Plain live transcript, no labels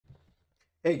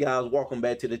Hey guys, welcome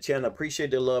back to the channel.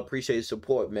 Appreciate the love, appreciate the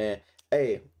support, man.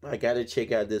 Hey, I gotta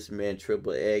check out this man,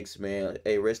 Triple X, man.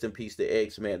 Hey, rest in peace to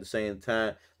X, man. At the same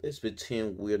time, let's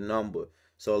pretend we're number.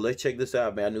 So let's check this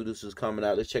out, man. I knew this was coming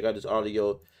out. Let's check out this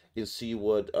audio and see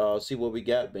what we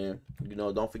got, man.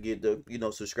 Don't forget to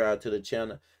subscribe to the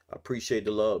channel. I appreciate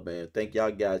the love, man. Thank y'all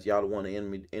guys. Y'all the one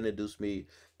to introduce me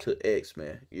to X,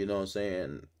 man. You know what I'm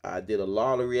saying? I did a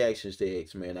lot of reactions to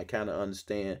X, man. I kind of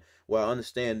understand. Well, I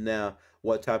understand now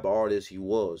what type of artist he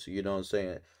was. You know what I'm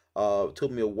saying? It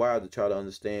took me a while to try to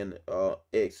understand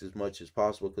X as much as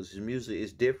possible because his music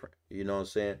is different. You know what I'm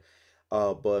saying?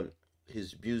 But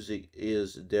his music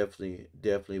is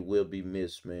definitely will be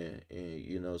missed, man.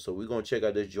 And so we're gonna check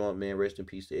out this joint, man. Rest in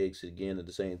peace to X again at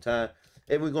the same time,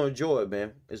 and we're gonna enjoy it,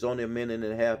 man. It's only a minute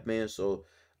and a half, man. So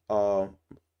uh,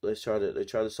 let's try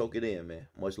to soak it in, man.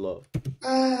 Much love.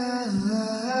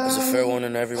 As a fair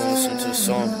warning to everyone listening to the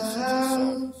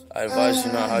song, I advise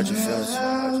you not hide your feelings.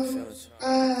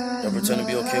 Don't pretend to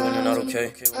be okay when you're not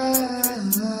okay.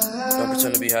 Don't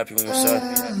pretend to be happy when you're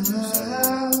sad.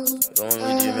 It'll only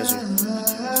lead to your misery.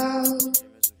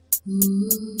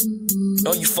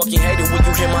 No, you fucking hate it when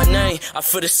you hear my name. I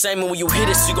feel the same, and when you hear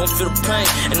this, you gon' feel the pain.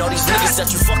 And all these niggas that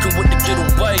you fucking with to get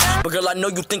away. But girl, I know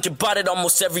you think about it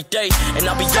almost every day. And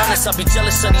I'll be honest, I'll be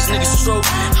jealous of these niggas true.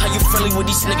 How you friendly with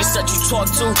these niggas that you talk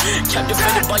to?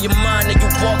 Captivated by your mind that you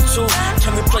walk to.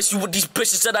 Can't replace you with these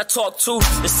bitches that I talk to.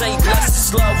 This ain't lust,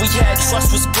 this love we had.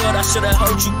 Trust was good, I should've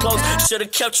held you close. Should've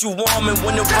kept you warm, and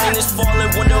when the rain is falling,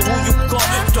 wonder who you call.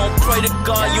 Don't pray to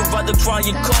God, you'd rather cry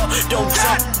your car. Don't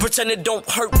jump, pretend it don't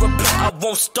hurt, repent, I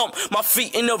won't stump. My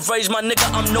feet in the raise, my nigga,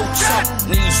 I'm no chump.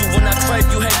 Need you when I crave,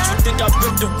 you hate. You think I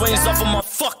ripped the wings off of my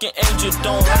fucking angel?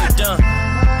 Don't hurt down.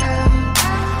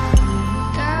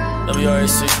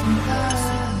 WRAC.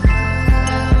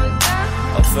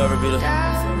 I'll forever be the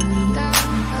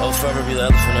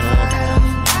elephant in the room.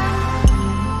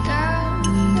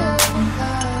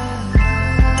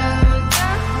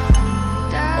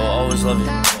 I'll always love you.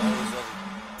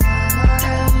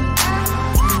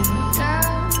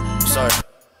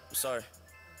 Sorry.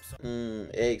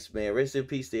 X, man. Rest in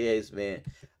peace to X, man.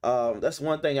 That's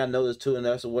one thing I noticed too, and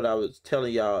that's what I was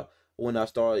telling y'all when I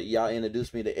started. Y'all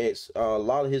introduced me to X. A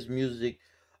lot of his music,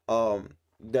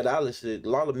 that I listened, a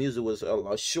lot of music was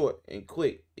short and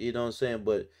quick. You know what I'm saying?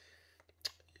 But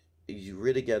you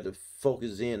really got to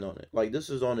focus in on it. Like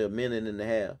this is only a minute and a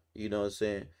half. You know what I'm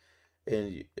saying?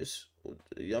 And it's,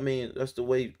 I mean, that's the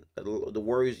way the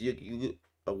words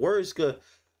words could.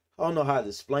 I don't know how to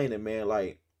explain it, man.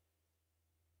 Like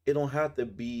it don't have to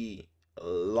be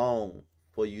long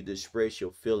for you to express your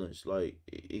feelings. Like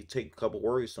it take a couple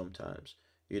words sometimes.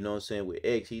 You know what I'm saying? With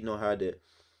X, he know how to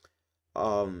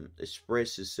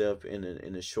express himself in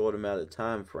a short amount of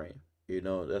time frame.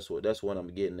 That's what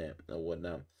I'm getting at and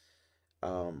whatnot.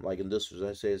 Like in this was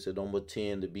I said don't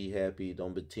pretend to be happy,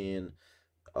 don't pretend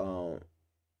um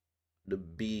to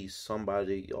be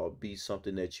somebody or be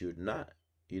something that you're not.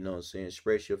 You know what I'm saying?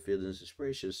 Express your feelings,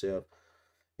 express yourself.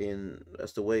 And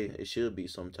that's the way it should be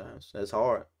sometimes. That's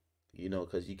hard,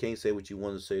 because you can't say what you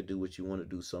want to say, do what you want to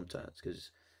do sometimes,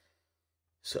 because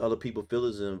other people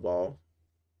feelings involved.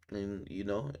 And,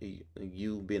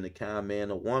 you being a kind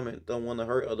man or woman don't want to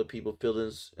hurt other people's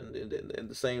feelings at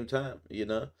the same time.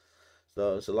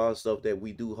 So it's a lot of stuff that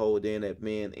we do hold in, that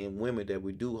men and women that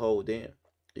we do hold in.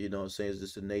 You know what I'm saying? It's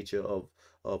just the nature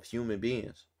of human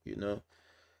beings.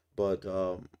 But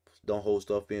don't hold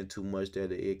stuff in too much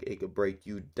that it could break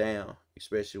you down,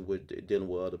 especially with dealing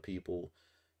with other people,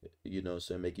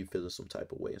 so make you feel some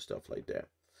type of way and stuff like that.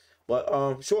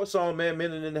 But short song, man,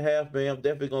 minute and a half, man. I'm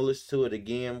definitely gonna listen to it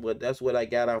again, but that's what I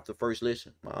got off the first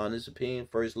listen. My honest opinion,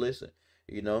 first listen,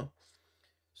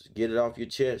 just get it off your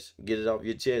chest. Get it off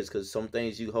your chest, because some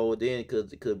things you hold in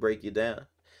could break you down.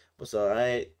 But so, all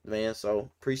right, man. So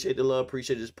appreciate the love,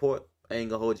 appreciate the support. I ain't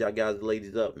gonna hold y'all guys and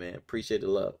ladies up, man. Appreciate the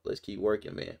love. Let's keep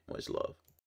working, man. Much love.